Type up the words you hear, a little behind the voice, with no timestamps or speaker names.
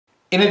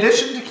In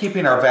addition to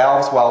keeping our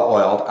valves well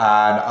oiled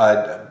on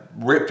a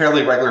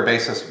fairly regular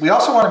basis, we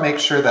also want to make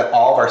sure that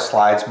all of our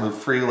slides move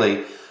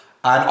freely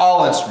on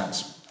all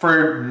instruments.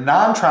 For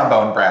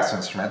non-trombone brass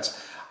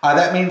instruments,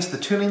 that means the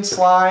tuning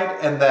slide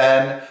and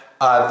then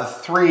the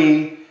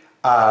 3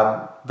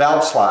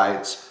 valve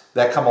slides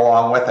that come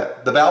along with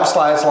it. The valve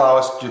slides allow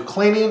us to do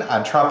cleaning.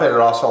 On trumpet, it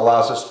also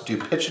allows us to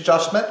do pitch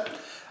adjustment.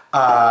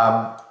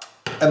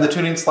 And the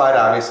tuning slide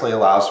obviously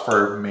allows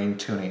for main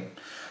tuning.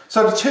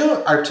 So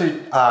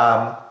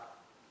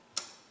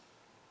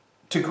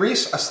to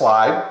grease a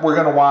slide, we're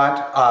going to want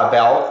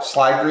valve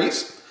slide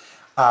grease.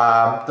 There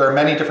are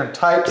many different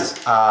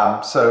types,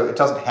 so it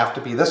doesn't have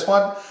to be this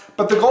one.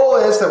 But the goal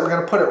is that we're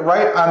going to put it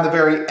right on the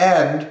very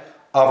end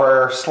of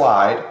our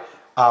slide,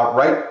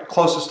 right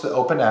closest to the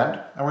open end.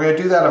 And we're going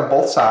to do that on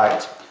both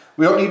sides.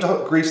 We don't need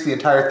to grease the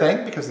entire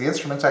thing because the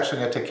instrument's actually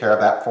going to take care of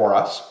that for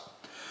us.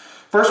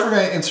 First, we're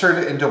going to insert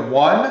it into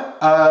one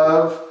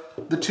of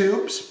the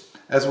tubes.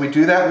 As we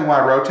do that, we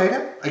want to rotate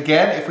it.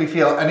 Again, if we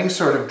feel any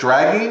sort of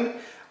dragging,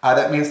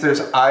 that means there's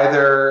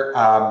either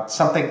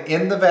something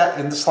in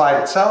the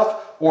slide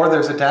itself or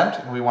there's a dent,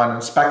 and we want to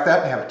inspect that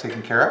and have it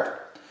taken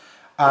care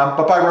of.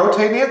 But by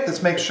rotating it,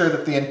 this makes sure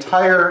that the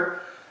entire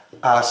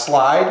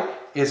slide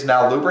is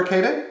now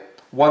lubricated.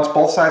 Once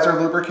both sides are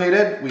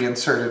lubricated, we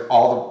inserted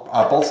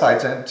both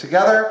sides in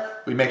together.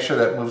 We make sure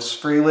that it moves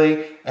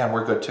freely, and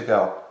we're good to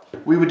go.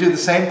 We would do the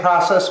same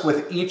process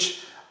with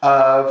each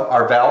of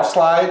our valve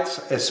slides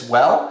as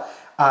well.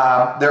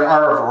 There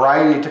are a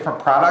variety of different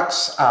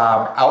products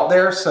out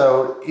there,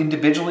 so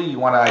individually you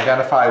want to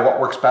identify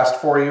what works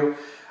best for you.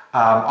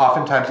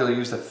 Oftentimes you'll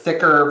use a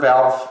thicker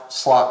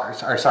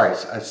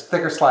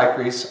thicker slide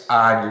grease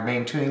on your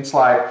main tuning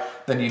slide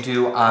than you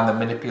do on the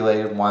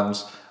manipulated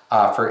ones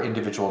for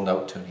individual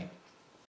note tuning.